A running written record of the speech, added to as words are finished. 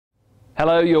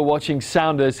Hello, you're watching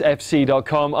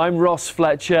SoundersFC.com. I'm Ross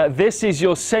Fletcher. This is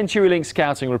your CenturyLink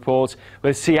Scouting Report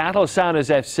with Seattle Sounders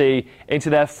FC into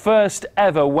their first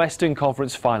ever Western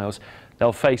Conference Finals.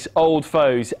 They'll face old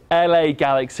foes, LA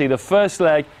Galaxy, the first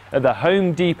leg at the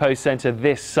Home Depot Center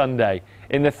this Sunday.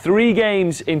 In the 3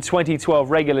 games in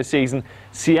 2012 regular season,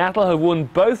 Seattle have won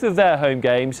both of their home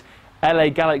games, LA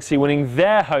Galaxy winning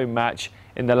their home match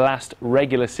in the last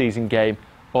regular season game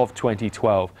of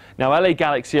 2012. Now, LA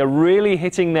Galaxy are really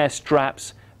hitting their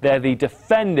straps. They're the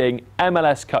defending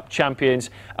MLS Cup champions,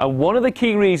 and one of the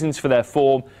key reasons for their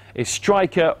form is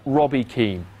striker Robbie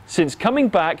Keane. Since coming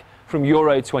back from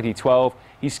Euro 2012,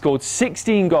 he scored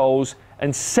 16 goals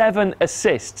and 7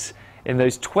 assists in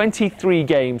those 23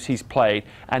 games he's played,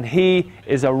 and he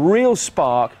is a real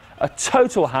spark, a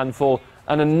total handful,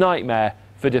 and a nightmare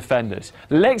for defenders.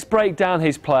 Let's break down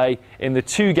his play in the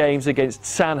 2 games against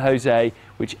San Jose,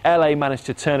 which LA managed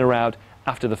to turn around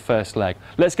after the first leg.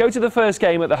 Let's go to the first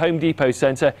game at the Home Depot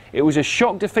Center. It was a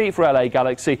shock defeat for LA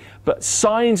Galaxy, but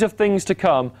signs of things to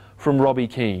come from Robbie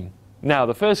Keane. Now,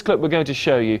 the first clip we're going to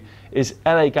show you is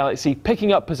LA Galaxy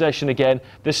picking up possession again.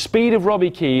 The speed of Robbie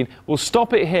Keane will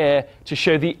stop it here to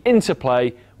show the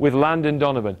interplay with Landon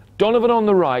Donovan. Donovan on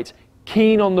the right,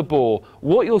 Keane on the ball.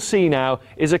 What you'll see now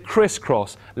is a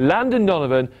crisscross. Landon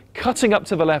Donovan cutting up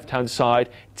to the left-hand side,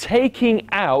 taking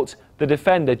out the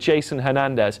defender Jason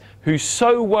Hernandez, who's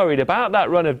so worried about that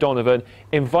run of Donovan,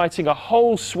 inviting a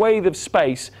whole swathe of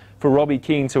space for Robbie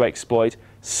Keane to exploit,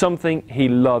 something he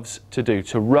loves to do,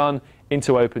 to run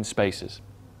into open spaces.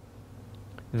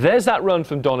 There's that run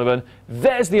from Donovan.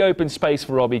 There's the open space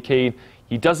for Robbie Keane.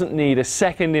 He doesn't need a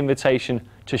second invitation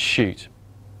to shoot.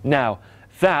 Now,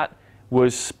 that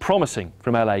was promising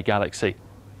from LA Galaxy.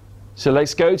 So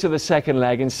let's go to the second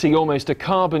leg and see almost a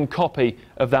carbon copy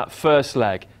of that first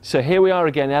leg. So here we are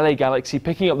again, LA Galaxy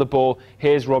picking up the ball.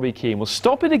 Here's Robbie Keane. We'll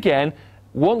stop it again.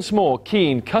 Once more,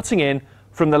 Keane cutting in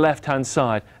from the left-hand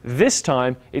side. This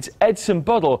time, it's Edson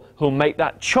Buddle who'll make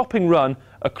that chopping run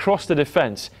across the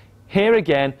defence. Here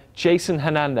again, Jason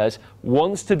Hernandez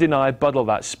wants to deny Buddle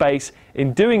that space.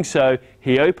 In doing so,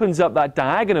 he opens up that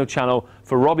diagonal channel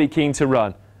for Robbie Keane to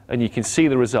run, and you can see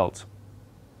the result.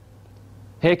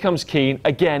 Here comes Keane,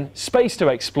 again, space to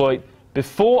exploit.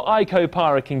 Before Iko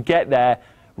Para can get there,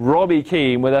 Robbie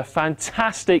Keane with a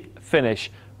fantastic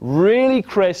finish. Really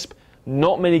crisp,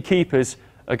 not many keepers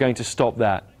are going to stop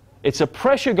that. It's a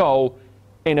pressure goal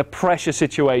in a pressure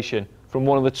situation from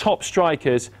one of the top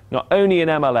strikers, not only in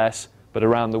MLS, but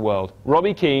around the world.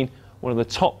 Robbie Keane, one of the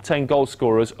top 10 goal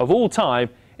scorers of all time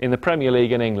in the Premier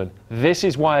League in England. This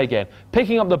is why, again,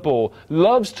 picking up the ball,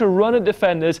 loves to run at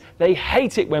defenders. They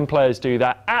hate it when players do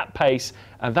that at pace,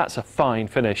 and that's a fine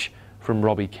finish from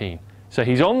Robbie Keane. So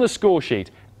he's on the score sheet.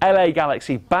 LA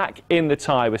Galaxy back in the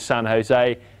tie with San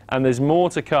Jose, and there's more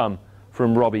to come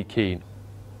from Robbie Keane.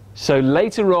 So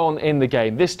later on in the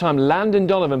game, this time Landon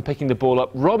Donovan picking the ball up,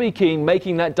 Robbie Keane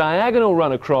making that diagonal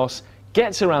run across,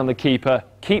 gets around the keeper,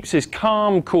 keeps his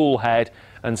calm, cool head,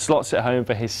 and slots it home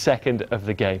for his second of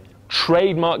the game.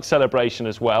 Trademark celebration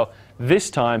as well. This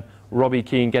time, Robbie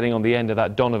Keane getting on the end of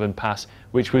that Donovan pass,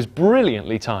 which was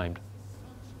brilliantly timed.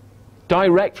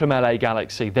 Direct from LA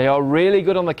Galaxy. They are really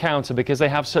good on the counter because they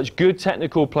have such good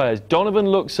technical players. Donovan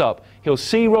looks up. He'll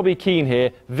see Robbie Keane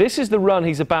here. This is the run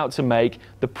he's about to make.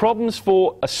 The problems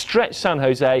for a stretched San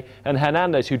Jose and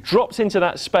Hernandez, who drops into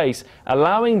that space,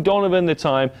 allowing Donovan the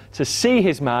time to see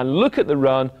his man, look at the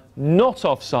run, not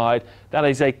offside. That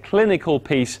is a clinical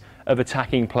piece of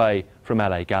attacking play from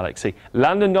LA Galaxy.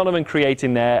 Landon Donovan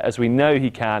creating there, as we know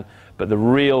he can, but the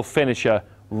real finisher,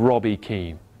 Robbie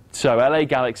Keane. So LA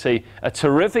Galaxy, a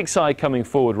terrific side coming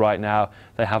forward right now.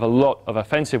 They have a lot of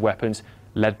offensive weapons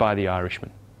led by the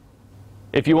Irishman.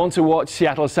 If you want to watch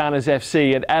Seattle Sounders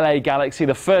FC and LA Galaxy,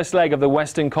 the first leg of the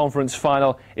Western Conference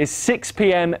Final is 6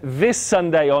 p.m. this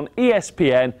Sunday on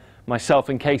ESPN. Myself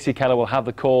and Casey Keller will have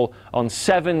the call on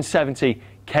 770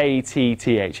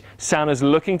 KTTH. Sounders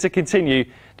looking to continue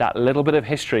that little bit of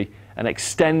history and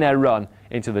extend their run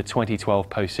into the 2012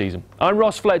 postseason. I'm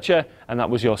Ross Fletcher, and that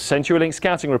was your CenturyLink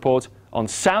Scouting Report on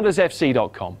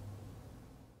SoundersFC.com.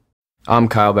 I'm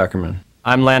Kyle Beckerman.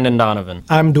 I'm Landon Donovan.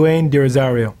 I'm Dwayne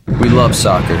DiRosario. We love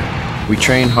soccer. We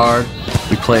train hard,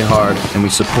 we play hard, and we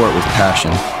support with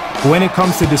passion. When it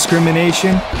comes to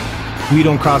discrimination, we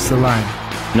don't cross the line.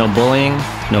 No bullying,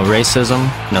 no racism,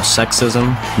 no sexism,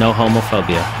 no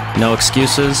homophobia. No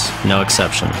excuses, no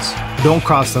exceptions. Don't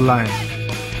cross the line.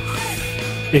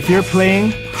 If you're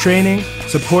playing, training,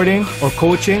 supporting, or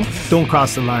coaching, don't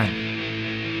cross the line.